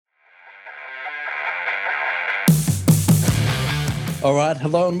All right,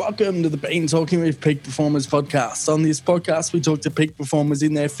 hello and welcome to the Been Talking with Peak Performers podcast. On this podcast, we talk to peak performers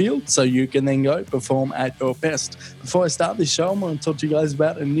in their field so you can then go perform at your best. Before I start this show, I want to talk to you guys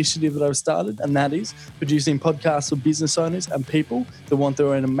about an initiative that I've started, and that is producing podcasts for business owners and people that want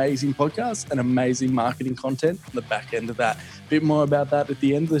their own amazing podcast and amazing marketing content on the back end of that. A bit more about that at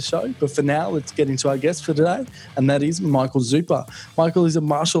the end of the show, but for now, let's get into our guest for today, and that is Michael Zoupa. Michael is a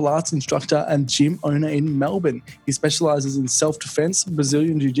martial arts instructor and gym owner in Melbourne. He specializes in self-defense,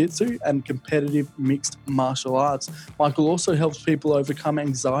 Brazilian Jiu-Jitsu and competitive mixed martial arts. Michael also helps people overcome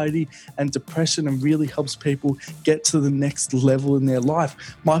anxiety and depression and really helps people get to the next level in their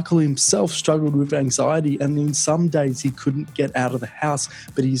life. Michael himself struggled with anxiety and in some days he couldn't get out of the house,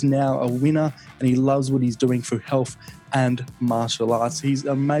 but he's now a winner and he loves what he's doing for health and martial arts. He's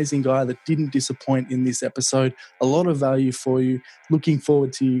an amazing guy that didn't disappoint in this episode. A lot of value for you. Looking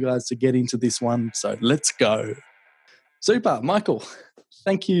forward to you guys to get into this one. So let's go. Super, Michael,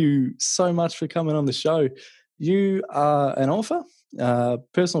 thank you so much for coming on the show. You are an author,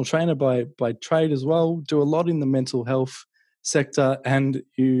 personal trainer by trade as well, do a lot in the mental health sector, and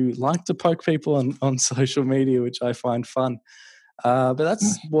you like to poke people on social media, which I find fun. But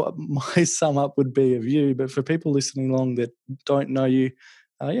that's what my sum up would be of you. But for people listening along that don't know you,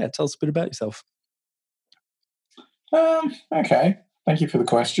 tell us a bit about yourself. Okay, thank you for the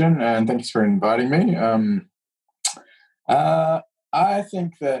question and thanks for inviting me. I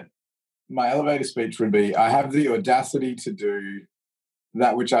think that my elevator speech would be, I have the audacity to do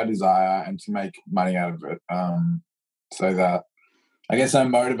that which I desire and to make money out of it. So that I guess I'm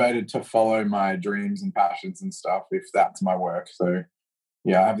motivated to follow my dreams and passions and stuff if that's my work. So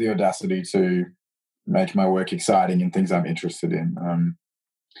yeah, I have the audacity to make my work exciting and things I'm interested in.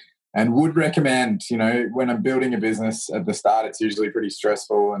 And would recommend, when I'm building a business at the start, it's usually pretty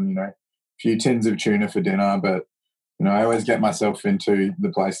stressful and, a few tins of tuna for dinner, but I always get myself into the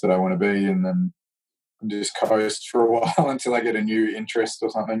place that I want to be and then just coast for a while until I get a new interest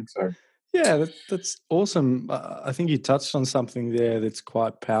or something. So, yeah, that's awesome. I think you touched on something there that's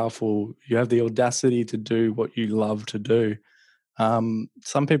quite powerful. You have the audacity to do what you love to do.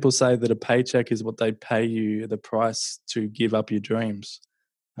 Some people say that a paycheck is what they pay you, the price to give up your dreams.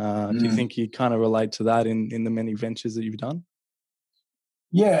 Do you think you kind of relate to that in the many ventures that you've done?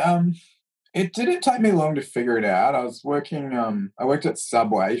 Yeah, it didn't take me long to figure it out. I was working, I worked at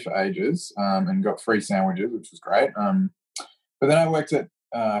Subway for ages and got free sandwiches, which was great. But then I worked at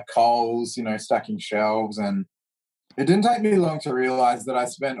Coles, stacking shelves, and it didn't take me long to realise that I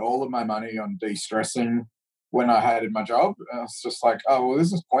spent all of my money on de-stressing when I hated my job. I was just like, oh, well,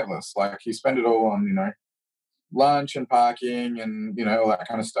 this is pointless. Like, you spend it all on, lunch and parking and, all that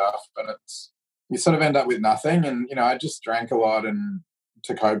kind of stuff. And you sort of end up with nothing. And, I just drank a lot and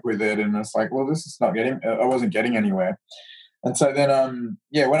to cope with it, and it's like, well, this is not I wasn't getting anywhere. And so then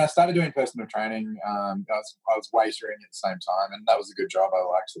when I started doing personal training, I was waitering at the same time, and that was a good job. I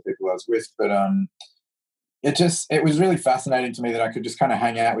liked the people I was with, but it was really fascinating to me that I could just kind of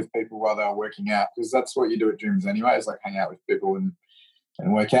hang out with people while they were working out, because that's what you do at gyms anyway, is like hang out with people and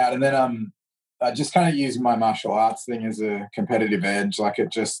work out. And then I just kind of used my martial arts thing as a competitive edge. Like,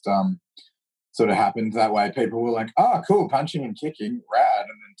 it just sort of happened that way. People were like, oh, cool, punching and kicking, rad. And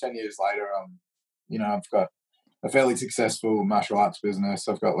then 10 years later, I've got a fairly successful martial arts business.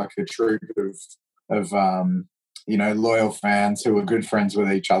 I've got like a troop of loyal fans who are good friends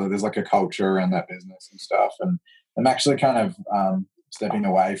with each other. There's like a culture around that business and stuff. And I'm actually kind of stepping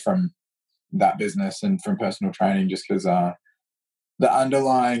away from that business and from personal training just because the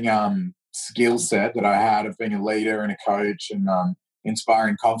underlying skill set that I had of being a leader and a coach and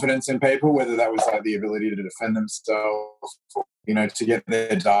inspiring confidence in people, whether that was like the ability to defend themselves, to get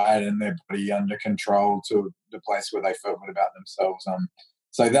their diet and their body under control to the place where they felt good about themselves.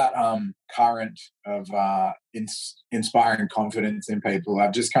 So that current of inspiring confidence in people,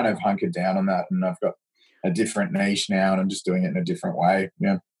 I've just kind of hunkered down on that, and I've got a different niche now, and I'm just doing it in a different way.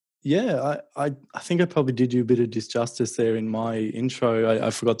 Yeah. Yeah, I think I probably did you a bit of disjustice there in my intro.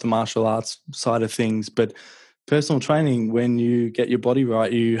 I forgot the martial arts side of things, but personal training, when you get your body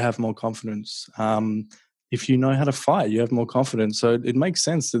right, you have more confidence. If you know how to fight, you have more confidence. So it makes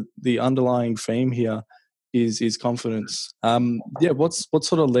sense that the underlying theme here is confidence. What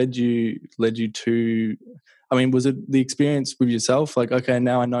sort of led you to? I mean, was it the experience with yourself? Like, okay,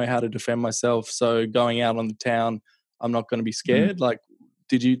 now I know how to defend myself. So going out on the town, I'm not going to be scared. Like,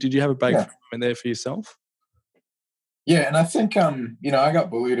 did you have a breakthrough in there for yourself? Yeah, and I think I got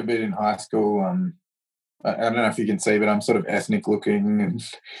bullied a bit in high school. I don't know if you can see, but I'm sort of ethnic looking,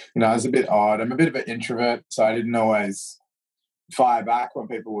 and I was a bit odd. I'm a bit of an introvert, so I didn't always fire back when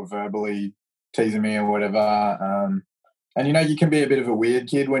people were verbally teasing me or whatever. And, you can be a bit of a weird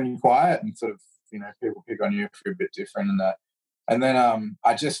kid when you're quiet and sort of, people pick on you if you're a bit different and that. And then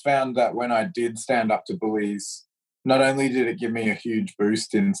I just found that when I did stand up to bullies, not only did it give me a huge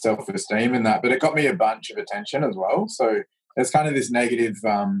boost in self-esteem and that, but it got me a bunch of attention as well. So there's kind of this negative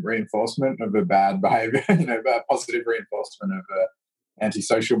reinforcement of a bad behavior, but positive reinforcement of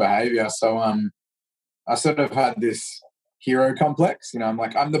antisocial behavior. So I sort of had this hero complex. I'm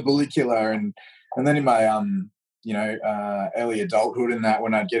like, I'm the bully killer. And then in my, early adulthood and that,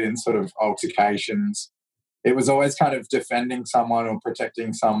 when I'd get in sort of altercations, it was always kind of defending someone or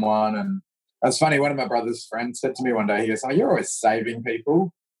protecting someone. And that's funny. One of my brother's friends said to me one day, he goes, "Oh, you're always saving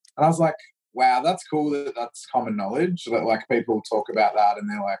people." And I was like, wow, that's cool that that's common knowledge, that like people talk about that and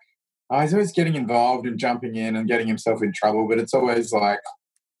they're like, oh, he's always getting involved and jumping in and getting himself in trouble, but it's always like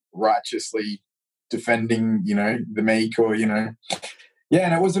righteously defending, the meek or, Yeah,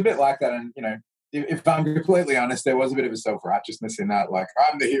 and it was a bit like that. And, if I'm completely honest, there was a bit of a self-righteousness in that. Like,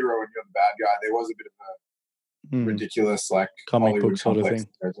 I'm the hero and you're the bad guy. There was a bit of a ridiculous, like, comic Hollywood book sort of thing.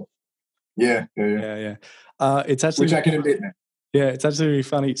 Yeah. It's actually, which I can admit now. Yeah, it's actually really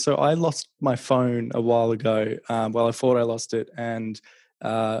funny. So I lost my phone a while ago. I thought I lost it, and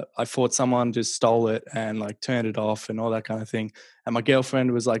I thought someone just stole it and like turned it off and all that kind of thing. And my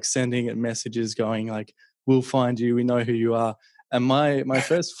girlfriend was like sending it messages going like, "We'll find you. We know who you are." And my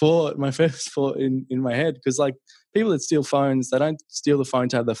first thought in my head, because like people that steal phones, they don't steal the phone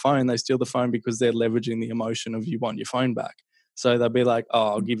to have the phone. They steal the phone because they're leveraging the emotion of you want your phone back. So they'll be like, "Oh,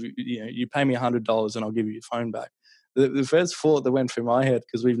 I'll give you, you pay me $100 and I'll give you your phone back." The first thought that went through my head,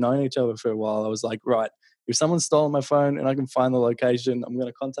 because we've known each other for a while, I was like, right, if someone's stolen my phone and I can find the location, I'm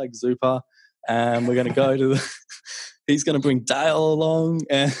going to contact Zoupa and we're going to go to he's going to bring Dale along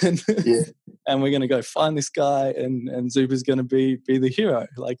and and we're going to go find this guy and Zoupa's going to be the hero.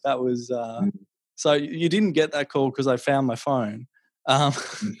 Like that was, so you didn't get that call because I found my phone.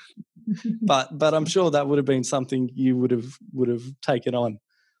 But I'm sure that would have been something you would have taken on.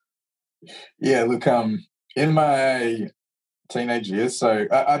 Yeah, look, in my teenage years, so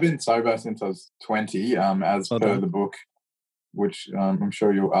I've been sober since I was 20, as per the book, which I'm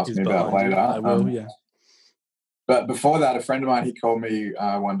sure you'll ask me about later. I will, yeah. But before that, a friend of mine, he called me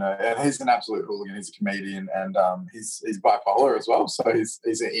one day, and he's an absolute hooligan. He's a comedian, and he's bipolar as well. So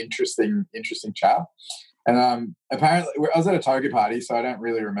he's an interesting chap. And apparently, I was at a toga party, so I don't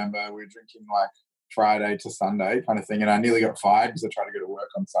really remember. We were drinking like Friday to Sunday kind of thing, and I nearly got fired because I tried to go to work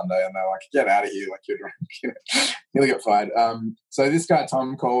on Sunday, and they're like, "Get out of here, like you're drunk." Nearly got fired. So this guy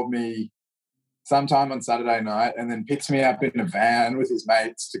Tom called me sometime on Saturday night, and then picks me up in a van with his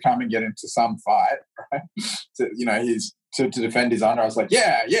mates to come and get into some fight. Right? So, he's to defend his honor. I was like,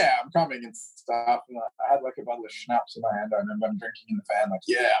 "Yeah, I'm coming," and stuff. And I had like a bottle of schnapps in my hand. I remember I'm drinking in the van, like,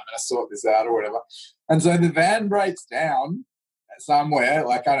 "Yeah, I'm gonna sort this out" or whatever. And so the van breaks down somewhere,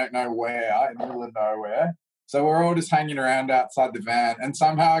 like I don't know where, in the middle of nowhere. So we're all just hanging around outside the van, and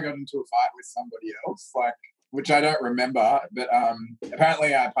somehow I got into a fight with somebody else, like, which I don't remember, but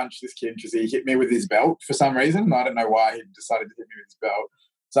apparently I punched this kid because he hit me with his belt for some reason. I don't know why he decided to hit me with his belt.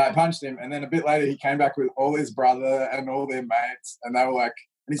 So I punched him, and then a bit later he came back with all his brother and all their mates, and they were like,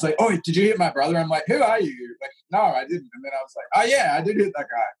 and he's like, "Oh, did you hit my brother?" I'm like, "Who are you?" Like, "No, I didn't." And then I was like, "Oh yeah, I did hit that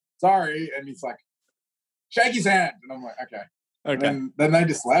guy. Sorry." And he's like, "Shake his hand." And I'm like, "Okay." And then they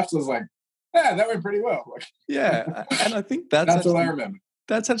just left. I was like, "Yeah, that went pretty well." Like, yeah, and I think that's actually, all I remember.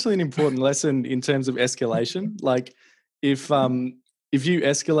 That's actually an important lesson in terms of escalation. Like, if you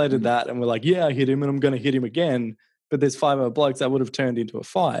escalated that and were like, "Yeah, I hit him and I'm going to hit him again," but there's 5 other blokes, that would have turned into a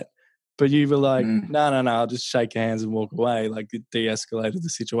fight. But you were like, no, I'll just shake hands and walk away. Like, it de-escalated the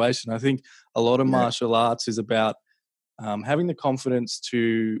situation. I think a lot of martial arts is about having the confidence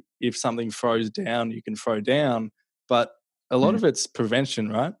to, if something throws down, you can throw down. But a lot of it's prevention,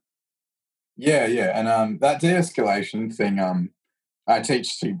 right? Yeah. And that de-escalation thing, I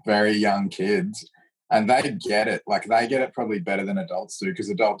teach to very young kids, and they get it. Like, they get it probably better than adults do, because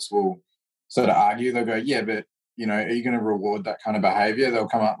adults will sort of argue. They'll go, "Yeah, but, are you going to reward that kind of behavior?" They'll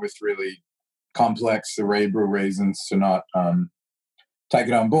come up with really complex cerebral reasons to not take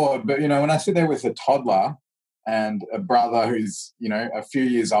it on board. But, when I sit there with a toddler and a brother who's, a few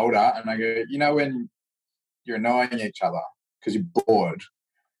years older, and I go, when you're annoying each other because you're bored,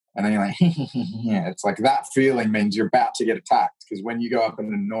 and then you're like, yeah, it's like that feeling means you're about to get attacked, because when you go up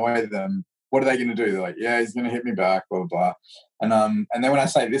and annoy them, what are they going to do? They're like, "Yeah, he's going to hit me back, blah, blah, blah." And then when I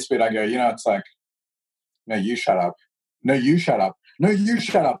say this bit, I go, it's like, "No, you shut up. No, you shut up. No, you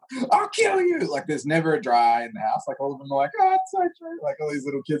shut up. I'll kill you." Like, there's never a dry in the house. Like, all of them are like, "Oh, it's so true." Like, all these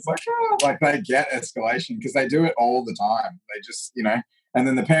little kids, like, "Oh," like they get escalation because they do it all the time. They just, And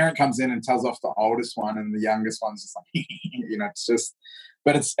then the parent comes in and tells off the oldest one, and the youngest one's just like, it's just,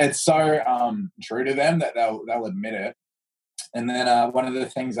 but it's so true to them that they'll admit it. And then one of the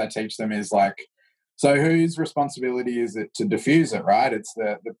things I teach them is like, so whose responsibility is it to diffuse it, right? It's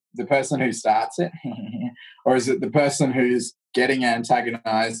the person who starts it, or is it the person who's getting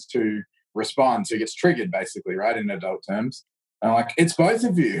antagonized to respond, who gets triggered, basically, right, in adult terms? And like, it's both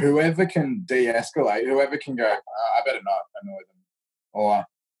of you. Whoever can de-escalate, whoever can go, I better not annoy them. Or,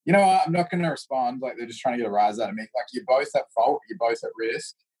 you know what, I'm not going to respond. Like, they're just trying to get a rise out of me. Like, you're both at fault. You're both at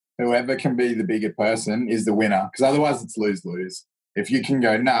risk. Whoever can be the bigger person is the winner, because otherwise it's lose-lose. If you can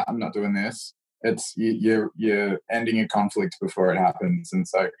go, nah, I'm not doing this, it's you're ending a conflict before it happens. And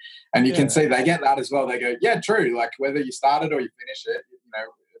so, and you can see they get that as well. They go, yeah, true. Like, whether you start it or you finish it,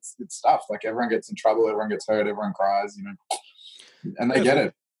 it's stuff. Like, everyone gets in trouble, everyone gets hurt, everyone cries, and they get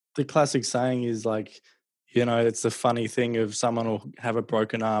it. The classic saying is like, it's the funny thing of someone will have a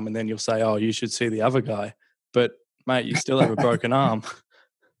broken arm and then you'll say, oh, you should see the other guy. But, mate, you still have a broken arm.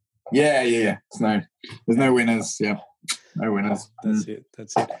 Yeah. There's no winners. Yeah, no winners. That's it.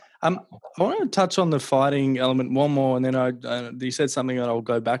 I want to touch on the fighting element one more, and then you said something that I'll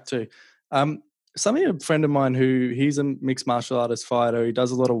go back to. A friend of mine he's a mixed martial artist fighter. He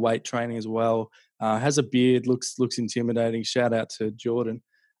does a lot of weight training as well. Has a beard, looks intimidating. Shout out to Jordan.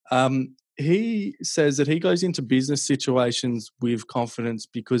 He says that he goes into business situations with confidence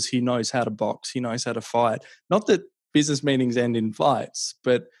because he knows how to box. He knows how to fight. Not that business meetings end in fights,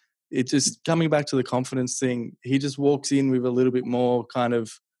 but it's just coming back to the confidence thing. He just walks in with a little bit more kind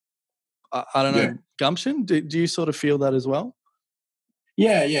of, I don't know, gumption. Do you sort of feel that as well?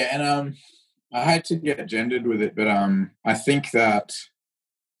 Yeah. And I hate to get gendered with it, but I think that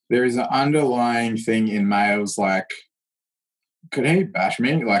there is an underlying thing in males like, could he bash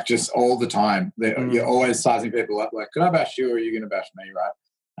me? Like, just all the time. You're always sizing people up like, could I bash you or are you going to bash me, right?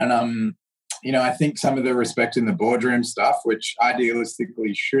 And, I think some of the respect in the boardroom stuff, which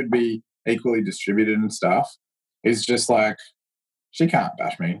idealistically should be equally distributed and stuff, is just like, she can't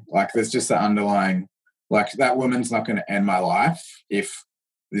bash me. Like, there's just the underlying, like, that woman's not going to end my life if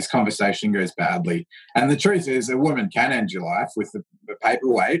this conversation goes badly. And the truth is, a woman can end your life with the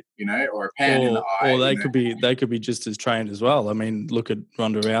paperweight, or a pan in the eye. Or they could be just as trained as well. I mean, look at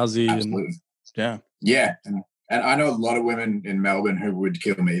Ronda Rousey. Absolutely. Yeah. And I know a lot of women in Melbourne who would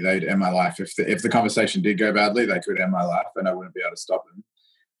kill me. They'd end my life. If the conversation did go badly, they could end my life and I wouldn't be able to stop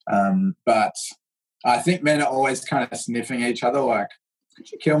them. But I think men are always kind of sniffing each other like,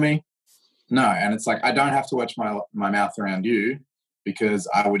 could you kill me? No. And it's like, I don't have to watch my mouth around you because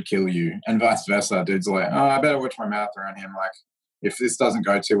I would kill you. And vice versa. Dudes are like, oh, I better watch my mouth around him. Like, if this doesn't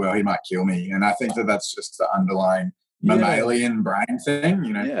go too well, he might kill me. And I think that's just the underlying mammalian brain thing,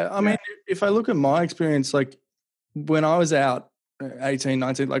 Yeah. I mean, if I look at my experience, like when I was out 18,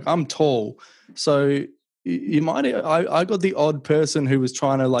 19, like I'm tall. So I got the odd person who was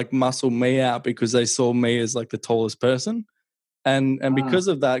trying to like muscle me out because they saw me as like the tallest person. And because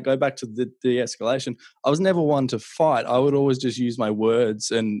of that, go back to the de-escalation, I was never one to fight. I would always just use my words,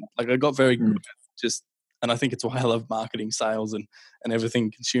 and like I got very good at and I think it's why I love marketing, sales and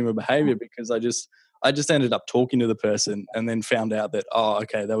everything consumer behavior, because I just ended up talking to the person and then found out that, oh,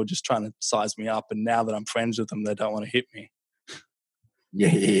 okay, they were just trying to size me up, and now that I'm friends with them, they don't want to hit me.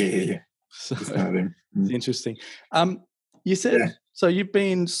 Yeah. So it's interesting. You said, so you've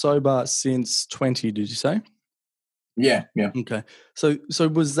been sober since 20, did you say? Yeah. Okay. So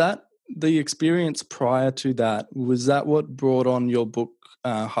was that the experience prior to that? Was that what brought on your book,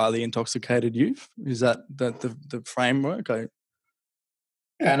 Highly Intoxicated Youth? Is that the framework?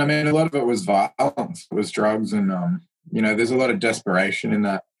 Yeah, and I mean, a lot of it was violence. It was drugs, and there's a lot of desperation in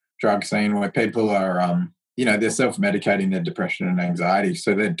that drug scene where people are, they're self-medicating their depression and anxiety,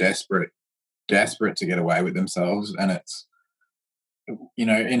 so they're desperate to get away with themselves. And it's,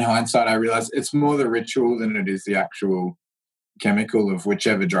 in hindsight, I realize it's more the ritual than it is the actual chemical of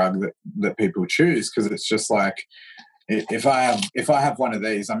whichever drug that people choose, because it's just like, if I have one of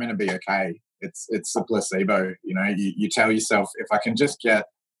these, I'm going to be okay. It's a placebo, you tell yourself, if I can just get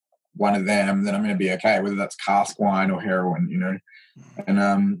one of them, then I'm going to be okay, whether that's cask wine or heroin,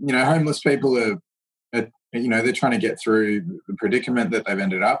 and homeless people are they're trying to get through the predicament that they've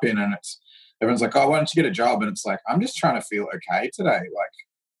ended up in, and everyone's like, oh, why don't you get a job? And it's like, I'm just trying to feel okay today.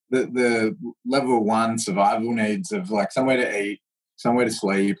 Like the level 1 survival needs of like somewhere to eat, somewhere to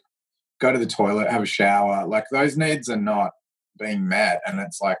sleep, go to the toilet, have a shower, like those needs are not being met. And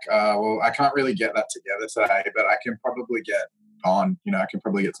it's like, well, I can't really get that together today, but I can probably get on, I can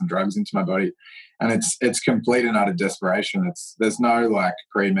probably get some drugs into my body. And it's complete and utter desperation. There's no like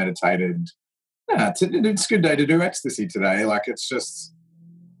premeditated, it's a good day to do ecstasy today. Like, it's just,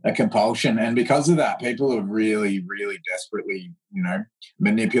 a compulsion. And because of that, people are really, really desperately,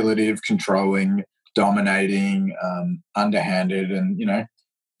 manipulative, controlling, dominating, underhanded, and,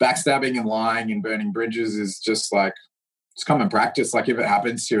 backstabbing and lying and burning bridges is just like, it's common practice. Like if it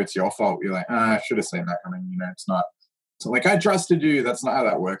happens to you, it's your fault. You're like, I should have seen that coming. It's not. So like, I trusted you. That's not how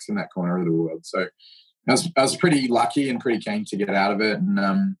that works in that corner of the world. So I was pretty lucky and pretty keen to get out of it.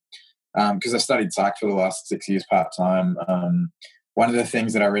 And because I studied psych for the last 6 years part-time, one of the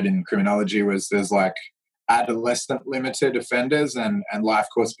things that I read in criminology was there's like adolescent limited offenders and life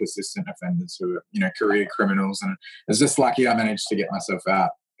course persistent offenders who are, career criminals. And it's just lucky I managed to get myself out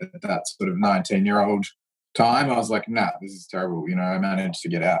at that sort of 19-year-old time. I was like, nah, this is terrible. I managed to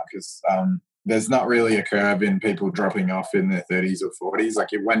get out because there's not really a curve in people dropping off in their 30s or 40s. Like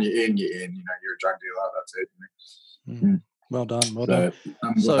when you're in, you're in. You're a drug dealer. That's it. Well done. Well done.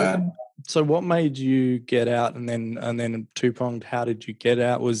 I'm glad. So what made you get out, and then two-pronged, how did you get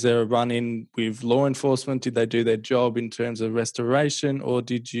out? Was there a run-in with law enforcement? Did they do their job in terms of restoration, or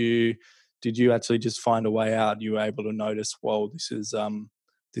did you actually just find a way out? You were able to notice, whoa, this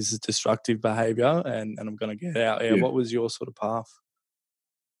is destructive behavior, and I'm going to get out. Yeah. What was your sort of path?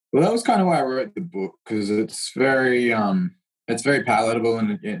 Well, that was kind of why I wrote the book, because it's very palatable,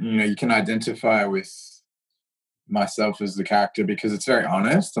 and you can identify with myself as the character because it's very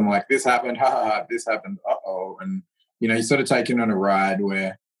honest. I'm like, this happened, this happened, and you're sort of taken on a ride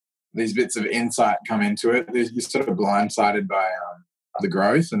where these bits of insight come into it. You're sort of blindsided by the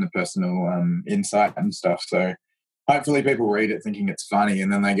growth and the personal insight and stuff. So hopefully people read it thinking it's funny,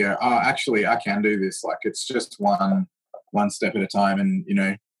 and then they go, oh, actually I can do this. Like it's just one step at a time.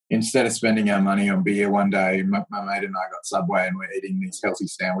 And instead of spending our money on beer one day, my mate and I got Subway and we're eating these healthy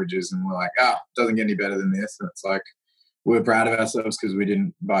sandwiches, and we're like, it doesn't get any better than this. And it's like, we're proud of ourselves because we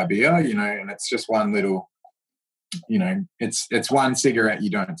didn't buy beer, and it's just one little, it's one cigarette you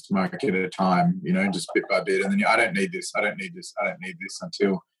don't smoke at a time, just bit by bit. And then I don't need this, I don't need this, I don't need this,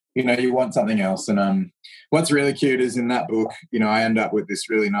 until, you want something else. And what's really cute is in that book, I end up with this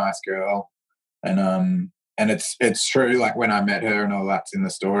really nice girl, and it's true, like when I met her and all that's in the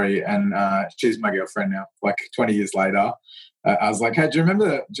story, and she's my girlfriend now, like 20 years later. I was like, hey, do you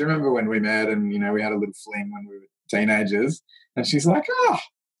remember when we met and, we had a little fling when we were teenagers? And she's like,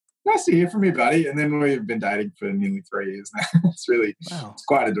 nice to hear from you, buddy. And then we've been dating for nearly 3 years now. It's really, It's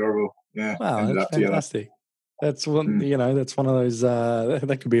quite adorable. Yeah. Wow, that's fantastic. That's one, that's one of those,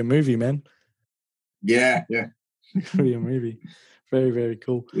 that could be a movie, man. Yeah. It could be a movie. Very, very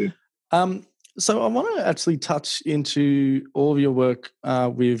cool. Yeah. So I want to actually touch into all of your work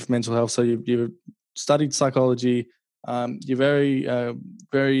with mental health. So you've studied psychology. You're very,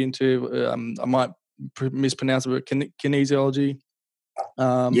 very into, I might mispronounce it, but kinesiology.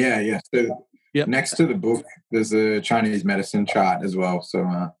 Yeah. So next to the book, there's a Chinese medicine chart as well. So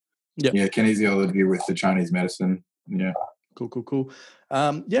kinesiology with the Chinese medicine. Yeah. Cool.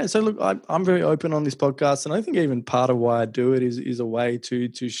 So look, I'm very open on this podcast, and I think even part of why I do it is a way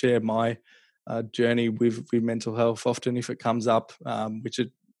to share my journey with mental health. Often if it comes up, which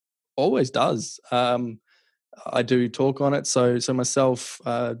it always does, I do talk on it. So myself,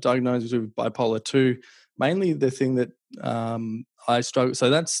 diagnosed with bipolar 2, mainly the thing that I struggle. So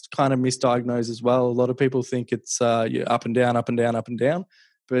that's kind of misdiagnosed as well. A lot of people think it's you're up and down, up and down, up and down.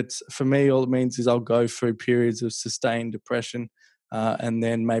 But for me, all it means is I'll go through periods of sustained depression and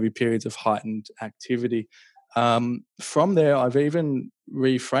then maybe periods of heightened activity. From there, I've even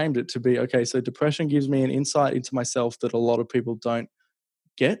reframed it to be, okay, so depression gives me an insight into myself that a lot of people don't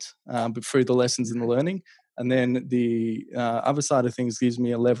get, but through the lessons and the learning. And then the other side of things gives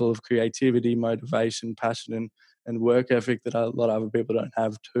me a level of creativity, motivation, passion, and work ethic that a lot of other people don't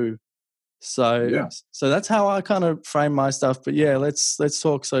have too. So that's how I kind of frame my stuff. But yeah, let's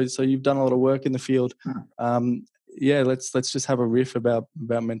talk. So you've done a lot of work in the field. Let's just have a riff about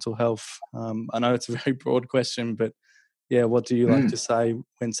mental health. I know it's a very broad question, but yeah, what do you like to say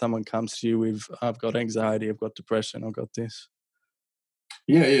when someone comes to you with, I've got anxiety, I've got depression, I've got this?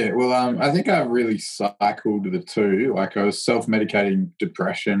 Yeah. Well, I think I really cycled the two. Like I was self-medicating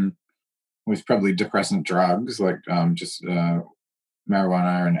depression with probably depressant drugs, like just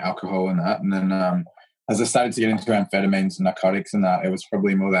marijuana and alcohol and that. And then as I started to get into amphetamines and narcotics and that, it was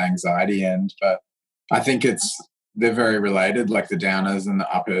probably more the anxiety end. But I think they're very related, like the downers and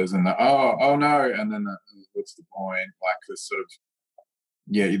the uppers and the, oh no. And then what's the point? Like this sort of,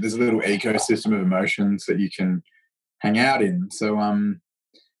 there's a little ecosystem of emotions that you can hang out in. So,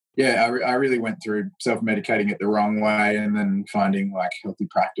 I really went through self-medicating it the wrong way and then finding like healthy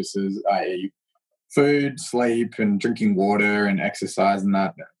practices, i.e. food, sleep, and drinking water and exercise and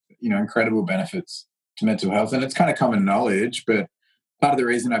that, incredible benefits to mental health. And it's kind of common knowledge, but part of the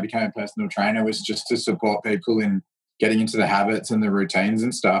reason I became a personal trainer was just to support people in getting into the habits and the routines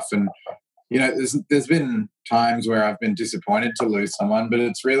and stuff. And, you know, there's been times where I've been disappointed to lose someone, but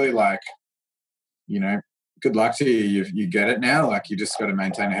it's really like, you know, good luck to you. You get it now. Like, you just got to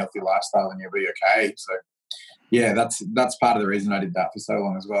maintain a healthy lifestyle and you'll be okay. So, yeah, that's part of the reason I did that for so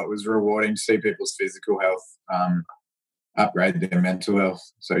long as well. It was rewarding to see people's physical health upgrade their mental health.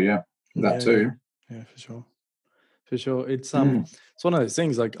 So, yeah, that too. Yeah, for sure. For sure. It's one of those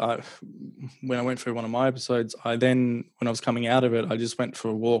things, like when I went through one of my episodes, when I was coming out of it, I just went for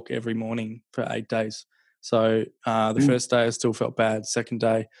a walk every morning for 8 days. So the first day I still felt bad, second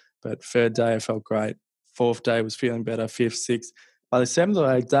day, but third day I felt great. Fourth day was feeling better, fifth, sixth. By the seventh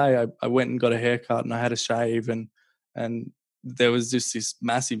or eighth day, I went and got a haircut and I had a shave and there was just this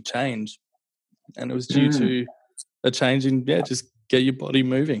massive change. And it was due to a change in, just get your body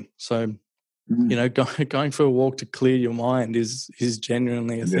moving. So, you know, going for a walk to clear your mind is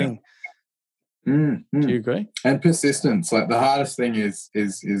genuinely a thing. Do you agree? And persistence. Like, the hardest thing is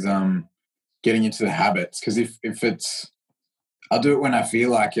getting into the habits, because if it's, I'll do it when I feel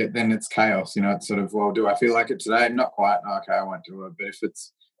like it, then it's chaos. You know, it's sort of, well, do I feel like it today? Not quite. Okay, I won't do it. But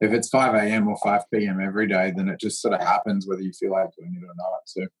if it's 5 a.m. or 5 p.m. every day, then it just sort of happens whether you feel like doing it or not.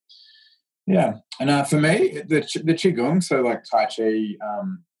 So, yeah. And for me, the Qigong, so like Tai Chi,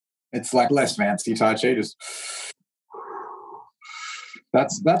 it's like less fancy Tai Chi, just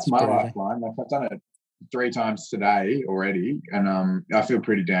that's my lifeline. Like, I've done it 3 times today already, and I feel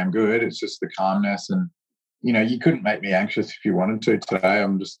pretty damn good. It's just the calmness, and you know, you couldn't make me anxious if you wanted to today.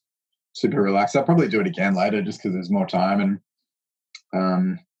 I'm just super relaxed. I'll probably do it again later just because there's more time,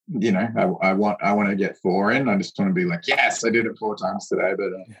 and you know, I want to get 4 in. I just want to be like, yes, I did it 4 times today. But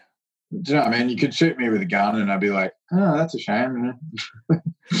do you know what I mean? You could shoot me with a gun and I'd be like, oh, that's a shame. You know?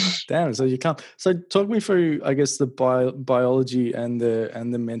 Damn, so you can't. So talk me through, I guess, the biology and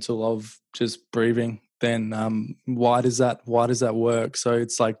the mental of just breathing. Then why does that work? So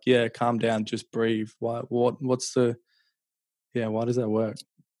it's like, calm down, just breathe. Why does that work?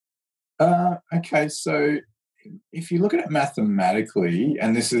 Okay, so if you look at it mathematically,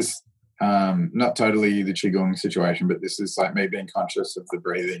 and this is not totally the Qigong situation, but this is like me being conscious of the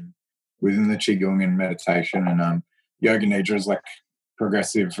breathing within the Qigong and meditation, and Yoga Nidra is like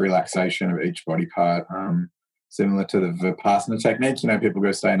progressive relaxation of each body part, similar to the Vipassana technique. You know, people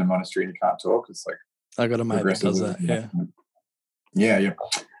go stay in a monastery and you can't talk. It's like, I got a mate that does that, yeah.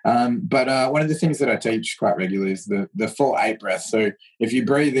 But one of the things that I teach quite regularly is the 4-8 breath. So if you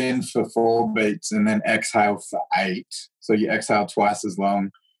breathe in for 4 beats and then exhale for 8, so you exhale twice as long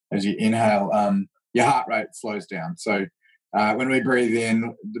as you inhale, your heart rate slows down. So when we breathe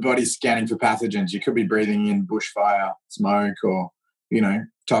in, the body's scanning for pathogens. You could be breathing in bushfire, smoke, or, you know,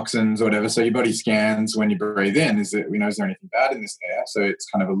 toxins or whatever. So your body scans when you breathe in, is there anything bad in this air? So it's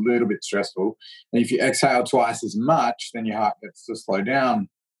kind of a little bit stressful. And if you exhale twice as much, then your heart gets to slow down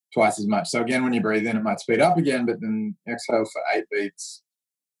twice as much. So again, when you breathe in, it might speed up again, but then exhale for 8 beats,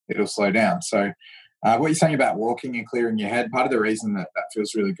 it'll slow down. So what you're saying about walking and clearing your head, part of the reason that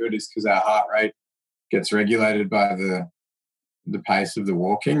feels really good is because our heart rate gets regulated by the pace of the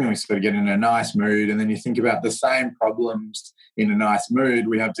walking, and we sort of get in a nice mood. And then you think about the same problems in a nice mood,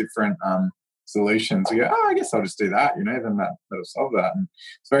 we have different solutions. You go, oh, I guess I'll just do that, you know, then that'll solve that. And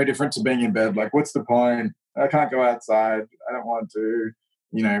it's very different to being in bed, like, what's the point? I can't go outside. I don't want to.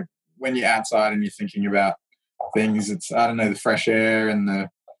 You know, when you're outside and you're thinking about things, it's, I don't know, the fresh air and the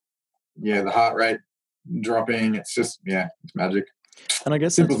heart rate dropping. It's just, it's magic. And I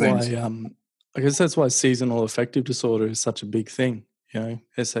guess that's why seasonal affective disorder is such a big thing, you know,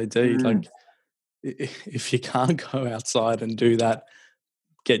 SAD. Like, if you can't go outside and do that,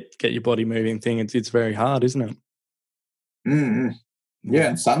 get your body moving thing, it's very hard, isn't it? Yeah,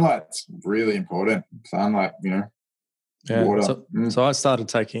 and sunlight's really important. Sunlight, you know. Yeah. Water. So I started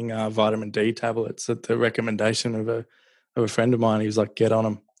taking vitamin D tablets at the recommendation of a friend of mine. He was like, get on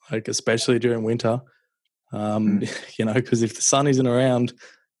them, like, especially during winter, you know, because if the sun isn't around,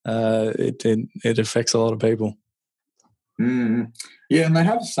 it affects a lot of people. Yeah, and they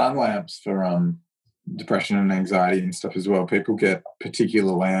have sun lamps for depression and anxiety and stuff as well. People get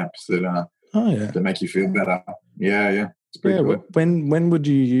particular lamps that that make you feel better. Yeah. It's pretty cool. When would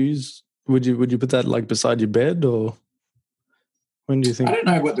you use? Would you put that like beside your bed, or when do you think? I don't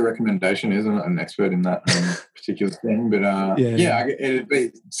know what the recommendation is. I'm not an expert in that particular thing, but it'd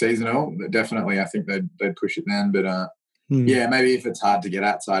be seasonal. Definitely, I think they'd push it then. But maybe if it's hard to get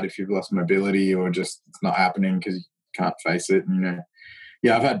outside, if you've lost mobility or just it's not happening because you can't face it, and, you know.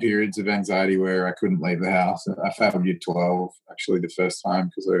 Yeah, I've had periods of anxiety where I couldn't leave the house. I failed year 12 actually the first time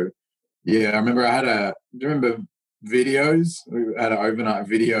because I remember do you remember videos. We had an overnight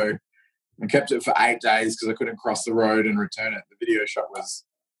video and kept it for 8 days because I couldn't cross the road and return it. The video shop was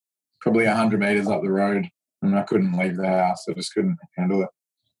probably 100 meters up the road, and I couldn't leave the house. I just couldn't handle it.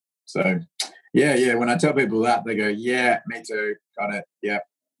 So, yeah. When I tell people that, they go, "Yeah, me too. Got it. Yeah,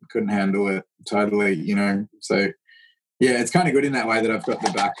 couldn't handle it totally." So yeah, it's kind of good in that way that I've got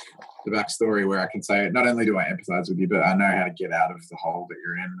the backstory where I can say, not only do I empathize with you, but I know how to get out of the hole that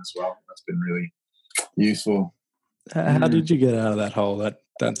you're in as well. That's been really useful. How did you get out of that hole, that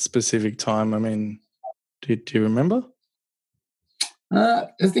specific time? I mean, do you remember? I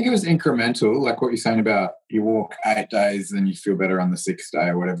think it was incremental, like what you're saying about you walk 8 days and you feel better on the 6th day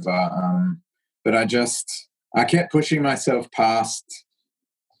or whatever. But I kept pushing myself past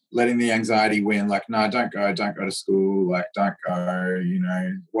letting the anxiety win. Like, no, don't go to school. Like, don't go,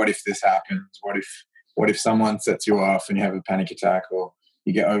 what if this happens? What if someone sets you off and you have a panic attack or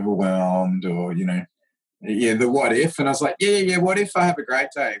you get overwhelmed or, the what if. And I was like, yeah, what if I have a great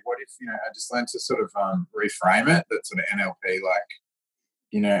day? What if, I just learned to sort of reframe it, that sort of NLP, like,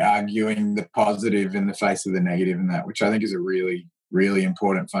 arguing the positive in the face of the negative and that, which I think is a really, really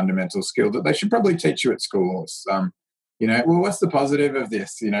important fundamental skill that they should probably teach you at schools. Well, what's the positive of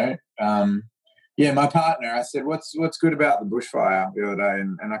this, my partner, I said, what's good about the bushfire the other day?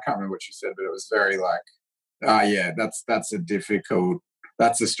 And I can't remember what she said, but it was very like,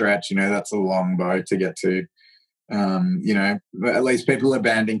 that's a stretch, that's a long boat to get to. But at least people are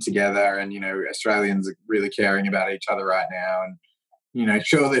banding together and, Australians are really caring about each other right now. And,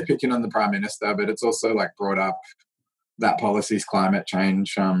 sure, they're picking on the Prime Minister, but it's also like brought up that policy's climate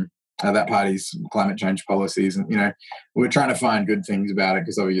change, that party's climate change policies. And, we're trying to find good things about it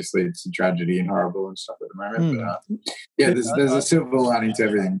because obviously it's a tragedy and horrible and stuff at the moment. But, there's a silver lining to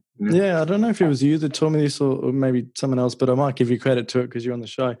everything. Yeah, I don't know if it was you that told me this or maybe someone else, but I might give you credit to it because you're on the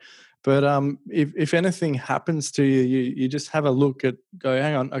show. But if anything happens to you, you just have a look at, go,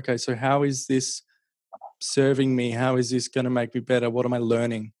 hang on, okay, so how is this serving me? How is this going to make me better? What am I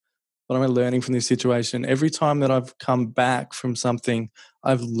learning? What am I learning from this situation? Every time that I've come back from something,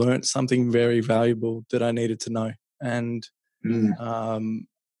 I've learned something very valuable that I needed to know. And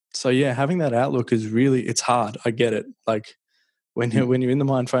so, yeah, having that outlook is really, it's hard. I get it. Like when you're in the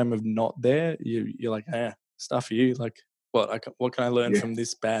mind frame of not there, you're like, stuff for you. Like, what can I learn from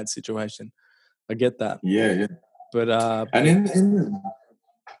this bad situation? I get that. Yeah. But and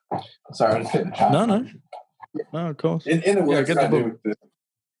sorry, I just hit the chat. No, of course. In the work, get the book.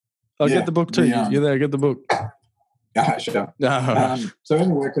 I'll get the book too. You're there. Get the book. Sure. So in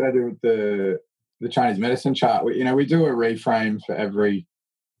the work that I do with the Chinese medicine chart, we do a reframe for every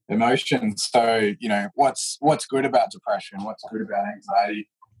emotion. So what's good about depression? What's good about anxiety?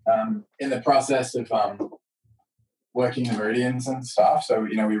 In the process of working the meridians and stuff. So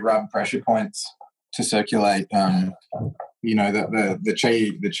we rub pressure points to circulate. The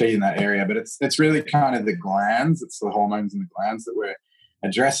chi in that area, but it's really kind of the glands. It's the hormones in the glands that we're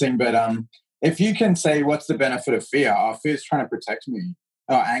addressing. But if you can say, what's the benefit of fear? Oh, fear's trying to protect me.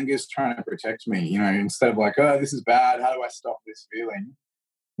 Oh, anger's trying to protect me. Instead of like, oh, this is bad. How do I stop this feeling?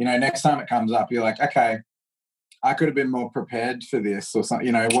 Next time it comes up, you're like, okay, I could have been more prepared for this or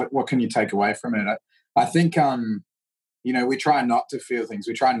something. What can you take away from it? I think, we try not to feel things.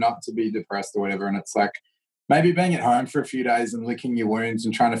 We try not to be depressed or whatever. And it's like, maybe being at home for a few days and licking your wounds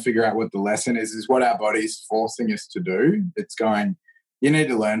and trying to figure out what the lesson is what our body's forcing us to do. It's going, you need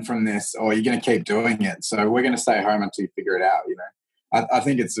to learn from this or you're going to keep doing it. So we're going to stay home until you figure it out, I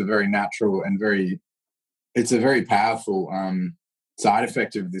think it's a very natural and it's a very powerful side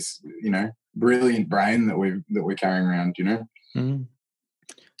effect of this, brilliant brain that we're carrying around,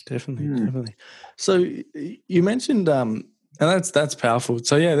 Definitely. So you mentioned, and that's powerful.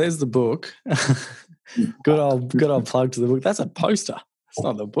 So yeah, there's the book. Good old plug to the book. That's a poster. It's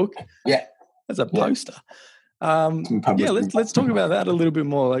not the book. Yeah, that's a poster. Let's talk about that a little bit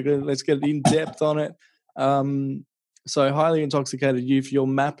more. Like, let's get in depth on it. So, highly intoxicated youth. You're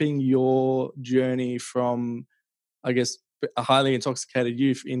mapping your journey from, I guess, a highly intoxicated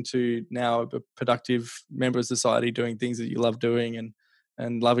youth into now a productive member of society, doing things that you love doing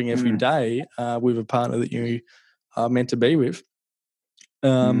and loving every day with a partner that you are meant to be with.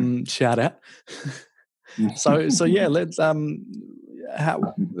 Shout out. So yeah, let's tell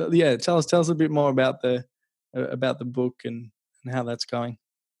us a bit more about the book and how that's going.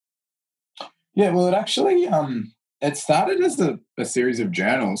 Yeah, well, it actually it started as a series of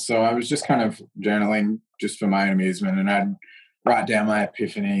journals. So I was just kind of journaling just for my own amusement, and I'd write down my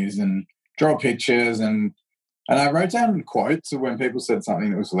epiphanies and draw pictures, and I wrote down quotes. So when people said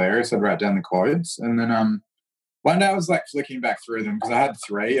something that was hilarious, I'd write down the quotes, and then one day I was like flicking back through them because I had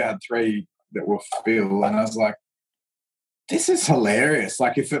three that were Phil, and I was like, this is hilarious.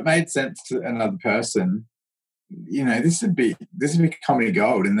 Like, if it made sense to another person, this would be comedy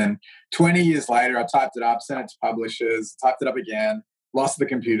gold. And then 20 years later, I typed it up, sent it to publishers, typed it up again, lost the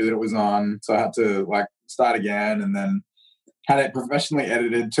computer that it was on, so I had to start again, and then had it professionally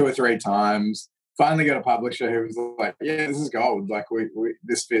edited 2 or 3 times. Finally got a publisher who was like, "Yeah, this is gold. Like, we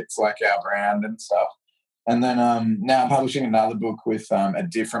this fits like our brand and stuff." And then now I'm publishing another book with a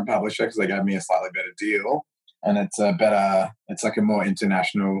different publisher because they gave me a slightly better deal, and it's like a more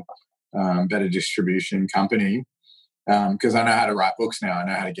international, better distribution company. Because I know how to write books now. I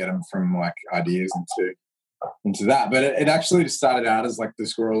know how to get them from like ideas into that. But it actually just started out as like the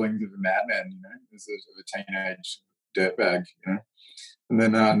scrawlings of a madman, as a teenage dirtbag, And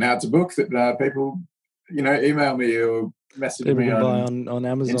then now it's a book that people, email me or message people me can buy on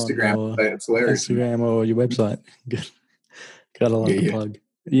Amazon, Instagram. or it's hilarious. Instagram or your website. Gotta love the plug.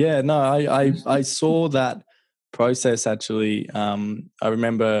 Yeah, no, I saw that process actually. I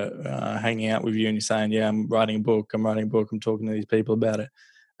remember hanging out with you and you saying, "Yeah, I'm writing a book. I'm talking to these people about it."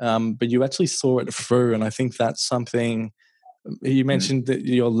 But you actually saw it through, and I think that's something. You mentioned that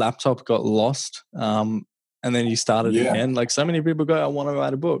your laptop got lost, and then you started again. Like so many people go, "I want to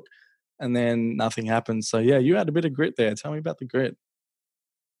write a book," and then nothing happens. So yeah, you had a bit of grit there. Tell me about the grit.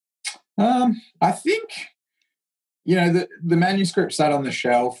 I think, the manuscript sat on the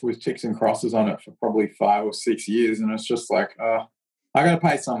shelf with ticks and crosses on it for probably 5 or 6 years, and it's just like, I got to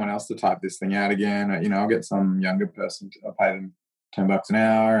pay someone else to type this thing out again. I'll get some younger person. I'll pay them $10 an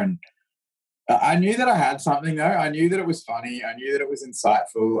hour, and I knew that I had something though. I knew that it was funny. I knew that it was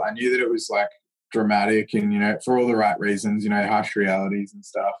insightful. I knew that it was like dramatic and, for all the right reasons, harsh realities and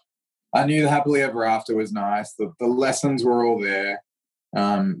stuff. I knew the happily ever after was nice. The lessons were all there.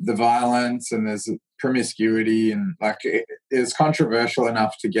 The violence and there's promiscuity and it's controversial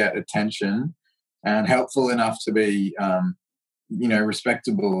enough to get attention and helpful enough to be,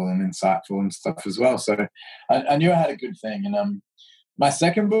 respectable and insightful and stuff as well. So I knew I had a good thing. And my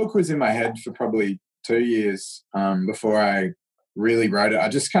second book was in my head for probably 2 years before I really wrote it. I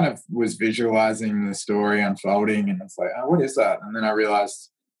just kind of was visualizing the story unfolding, and it's like, oh, what is that? And then I realized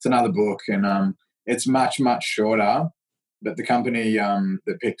it's another book, and it's much, much shorter. But the company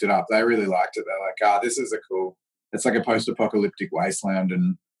that picked it up, they really liked it. They're like, this is it's like a post-apocalyptic wasteland.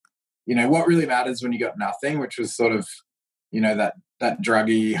 And, what really matters when you got nothing, which was sort of, that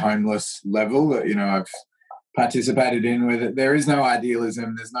druggy, homeless level that, I've participated in with it. There is no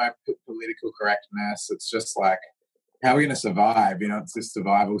idealism. There's no political correctness. It's just like, how are we going to survive? It's this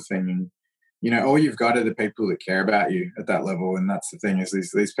survival thing. And, all you've got are the people that care about you at that level. And that's the thing, is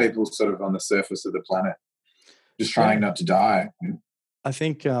these people sort of on the surface of the planet, just trying not to die. I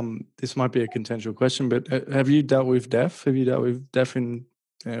think this might be a contentious question, but have you dealt with death? Have you dealt with death on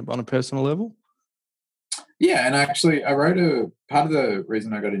a personal level? Yeah, and actually I wrote part of the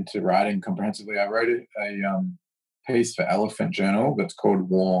reason I got into writing comprehensively, I wrote a piece for Elephant Journal that's called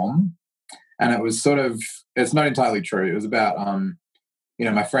Warm. And it was it's not entirely true. It was about,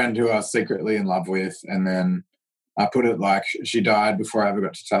 my friend who I was secretly in love with, and then I put it like she died before I ever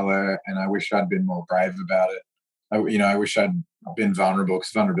got to tell her, and I wish I'd been more brave about it. I wish I'd been vulnerable,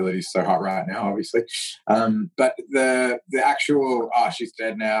 because vulnerability is so hot right now, obviously. But the actual, she's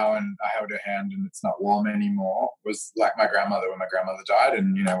dead now, and I held her hand and it's not warm anymore, was like my grandmother when my grandmother died.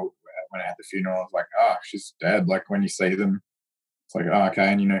 And, when I had the funeral, I was like, she's dead. Like when you see them, it's like,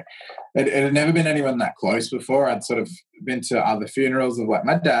 okay. And, it had never been anyone that close before. I'd sort of been to other funerals of like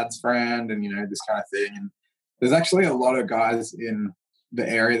my dad's friend and, this kind of thing. And there's actually a lot of guys in the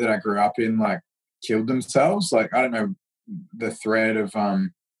area that I grew up in, like, killed themselves. Like, I don't know, the thread of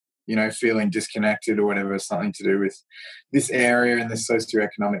feeling disconnected or whatever, something to do with this area and this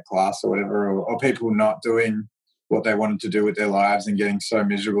socioeconomic class or whatever, or people not doing what they wanted to do with their lives and getting so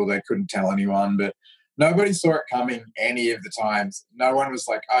miserable they couldn't tell anyone. But nobody saw it coming any of the times. No one was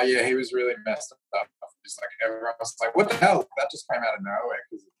like, oh yeah, he was really messed up. Just like everyone was like, what the hell? That just came out of nowhere.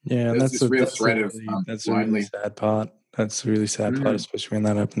 Yeah, and that's this real thread of that's a lonely. really sad part. That's a really sad part, especially when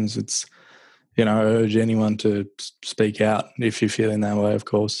that happens. It's, I urge anyone to speak out if you're feeling that way, of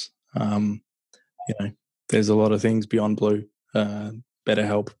course. There's a lot of things beyond blue, better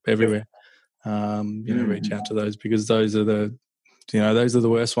help everywhere. Reach out to those, because those are the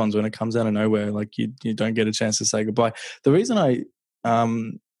worst ones when it comes out of nowhere. Like you don't get a chance to say goodbye. The reason I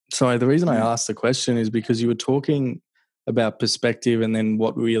asked the question is because you were talking about perspective and then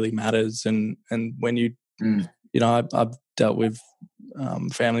what really matters. And when I've dealt with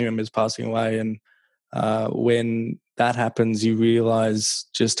family members passing away, and when that happens, you realize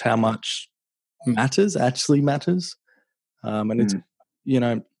just how much actually matters. And it's,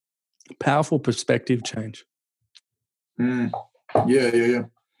 powerful perspective change. Mm. Yeah.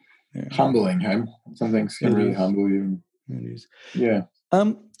 Humbling, hey? Some things can really humble you. It is. Yeah.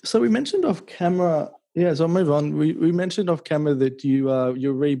 So we mentioned off camera. Yeah, so I'll move on. We mentioned off camera that you're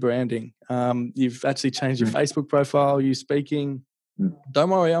rebranding. You've actually changed your Facebook profile. You're speaking. Don't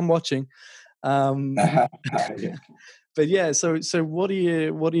worry, I'm watching. Yeah. But yeah, so what are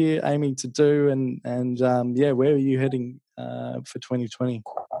you aiming to do, and where are you heading for 2020?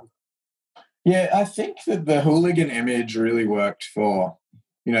 Yeah, I think that the hooligan image really worked for,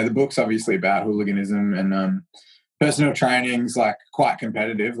 the book's obviously about hooliganism, and personal training's like quite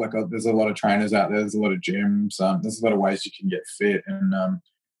competitive. Like there's a lot of trainers out there. There's a lot of gyms. There's a lot of ways you can get fit, and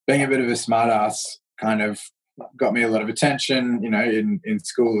being a bit of a smart ass kind of got me a lot of attention, in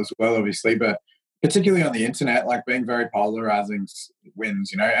school as well, obviously, but particularly on the internet, like being very polarizing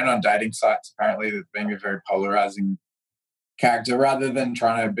wins, and on dating sites, apparently, that being a very polarizing character rather than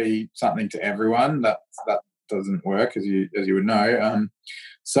trying to be something to everyone, that doesn't work, as you would know.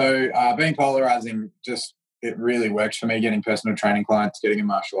 So being polarizing, just it really works for me, getting personal training clients, getting a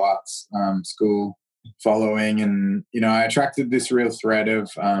martial arts school following, and I attracted this real thread of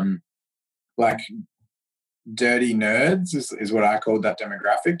like dirty nerds is what I called that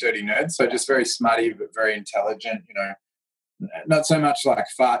demographic, dirty nerds. So just very smutty but very intelligent, not so much like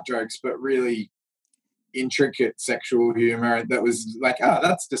fart jokes, but really intricate sexual humor that was like,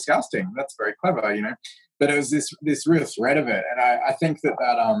 that's disgusting, that's very clever, but it was this real thread of it. And I think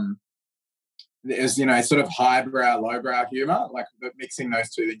that is, sort of highbrow, lowbrow humor, like mixing those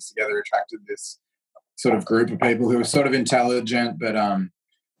two things together attracted this sort of group of people who were sort of intelligent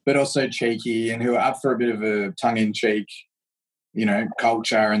but also cheeky, and who are up for a bit of a tongue-in-cheek,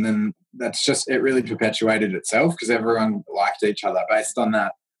 culture. And then that's just, it really perpetuated itself because everyone liked each other based on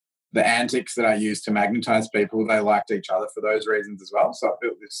that. The antics that I used to magnetize people, they liked each other for those reasons as well. So I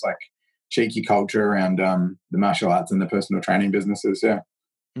built this like cheeky culture around the martial arts and the personal training businesses. Yeah.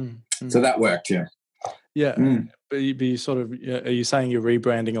 So that worked. Yeah. Yeah. But you sort of, are you saying you're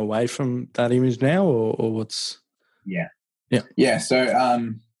rebranding away from that image now, or what's? Yeah. Yeah.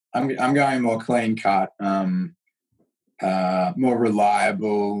 So I'm going more clean cut, more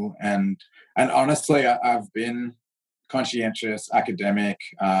reliable, and honestly, I've been conscientious, academic,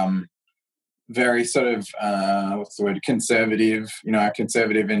 very sort of what's the word? Conservative. A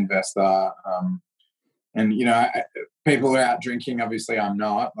conservative investor. And people are out drinking. Obviously, I'm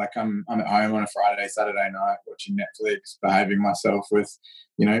not. Like I'm at home on a Friday, Saturday night, watching Netflix, behaving myself with,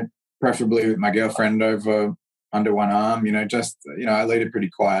 preferably with my girlfriend under one arm. I lead a pretty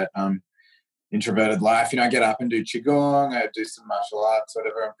quiet, introverted life. I get up and do qigong. I do some martial arts,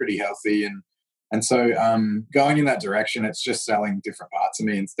 whatever. I'm pretty healthy, and so going in that direction, it's just selling different parts of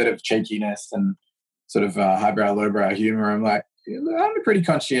me instead of cheekiness and sort of highbrow, lowbrow humor. I'm like, I'm a pretty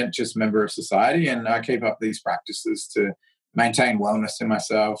conscientious member of society, and I keep up these practices to maintain wellness in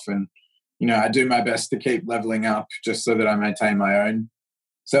myself. And, I do my best to keep leveling up just so that I maintain my own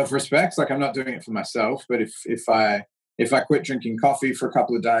self-respect. Like I'm not doing it for myself, but if I quit drinking coffee for a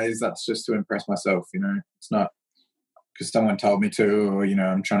couple of days, that's just to impress myself. It's not because someone told me to, or,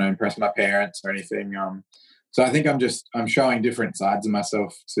 I'm trying to impress my parents or anything. So I think I'm showing different sides of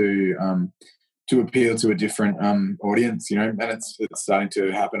myself to appeal to a different audience, and it's starting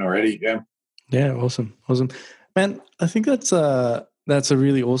to happen already. Yeah, awesome, man. I think that's a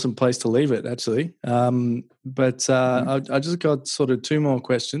really awesome place to leave it, actually. But I just got sort of two more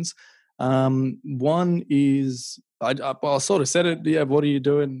questions. One is, I sort of said it. Yeah, what are you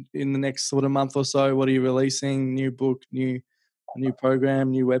doing in the next sort of month or so? What are you releasing? New book, new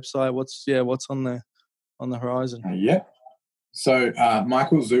program, new website. What's on the horizon? So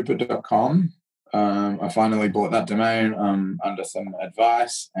michaelzoupa.com. I finally bought that domain under some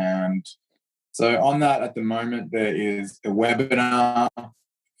advice, and so on that at the moment there is a webinar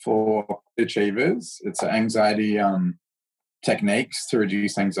for achievers. It's anxiety techniques to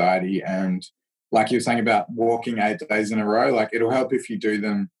reduce anxiety, and like you were saying about walking 8 days in a row, like it'll help if you do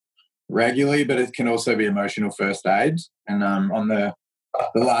them regularly, but it can also be emotional first aid. And on the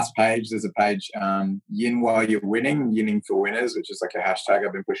last page, there's a page, yin while you're winning, yinning for winners, which is like a hashtag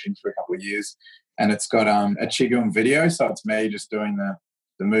I've been pushing for a couple of years. And it's got a qigong video, so it's me just doing the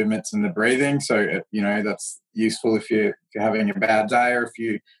movements and the breathing. So that's useful if you're having a bad day or if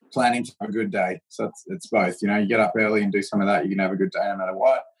you're planning to have a good day. So it's both. You get up early and do some of that, you can have a good day no matter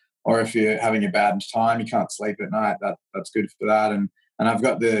what. Or if you're having a bad time, you can't sleep at night, that's good for that. And I've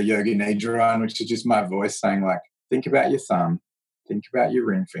got the yoga nidra on, which is just my voice saying, like, think about your thumb, think about your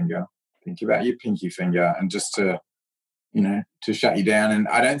ring finger, think about your pinky finger, and just to shut you down. And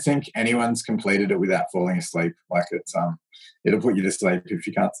I don't think anyone's completed it without falling asleep. Like it'll put you to sleep if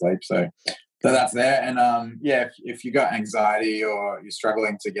you can't sleep. So So that's there. And if you got anxiety or you're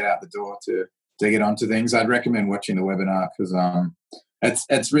struggling to get out the door to get onto things, I'd recommend watching the webinar because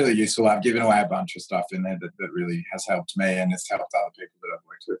it's really useful. I've given away a bunch of stuff in there that really has helped me and it's helped other people that I've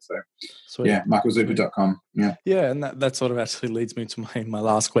worked with. So Sweet. yeah, michaelzoupa.com. Yeah. Yeah, and that sort of actually leads me to my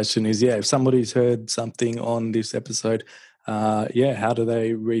last question is, if somebody's heard something on this episode, how do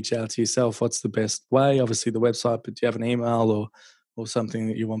they reach out to yourself? What's the best way? Obviously the website, but do you have an email or something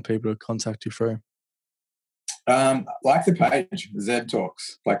that you want people to contact you through? Like the page, Zed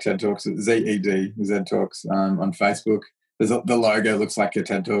Talks, like TED Talks, ZED, Zed Talks on Facebook. The logo looks like a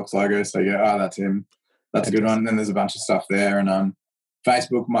TED Talks logo, so you go, that's him. That's a good one. And then there's a bunch of stuff there. And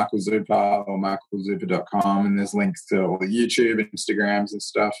Facebook, Michael Zoupa or michaelzoupa.com, and there's links to all the YouTube, Instagrams and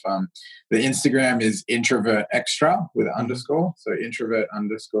stuff. The Instagram is introvert extra with an underscore, so introvert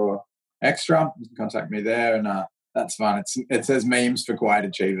underscore extra. You can contact me there, and that's fun. It says memes for quiet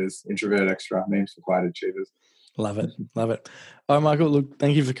achievers, introvert extra, memes for quiet achievers. Love it. Love it. All right, Michael, look,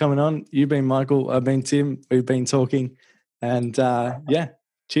 thank you for coming on. You've been Michael, I've been Tim, we've been talking, and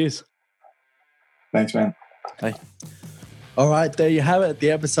cheers. Thanks, man. Hey. All right, there you have it,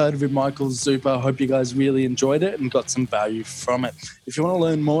 the episode with Michael Zoupa. I hope you guys really enjoyed it and got some value from it. If you want to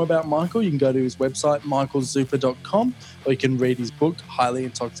learn more about Michael, you can go to his website, michaelzoupa.com, or you can read his book, Highly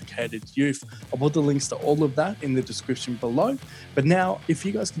Intoxicated Youth. I'll put the links to all of that in the description below. But now, if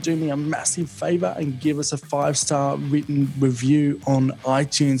you guys could do me a massive favor and give us a 5-star written review on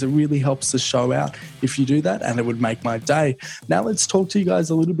iTunes, it really helps the show out if you do that, and it would make my day. Now let's talk to you guys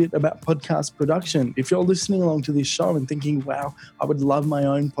a little bit about podcast production. If you're listening along to this show and thinking, wow, I would love my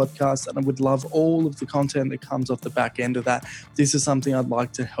own podcast and I would love all of the content that comes off the back end of that, this is something I'd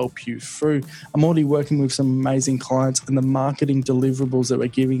like to help you through. I'm already working with some amazing clients, and the marketing deliverables that we're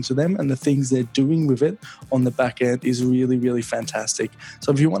giving to them and the things they're doing with it on the back end is really, really fantastic.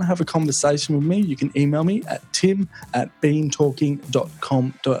 So if you want to have a conversation with me, you can email me at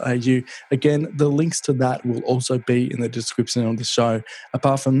tim@beantalking.com.au. Again, the links to that will also be in the description of the show.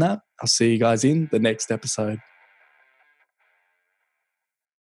 Apart from that, I'll see you guys in the next episode.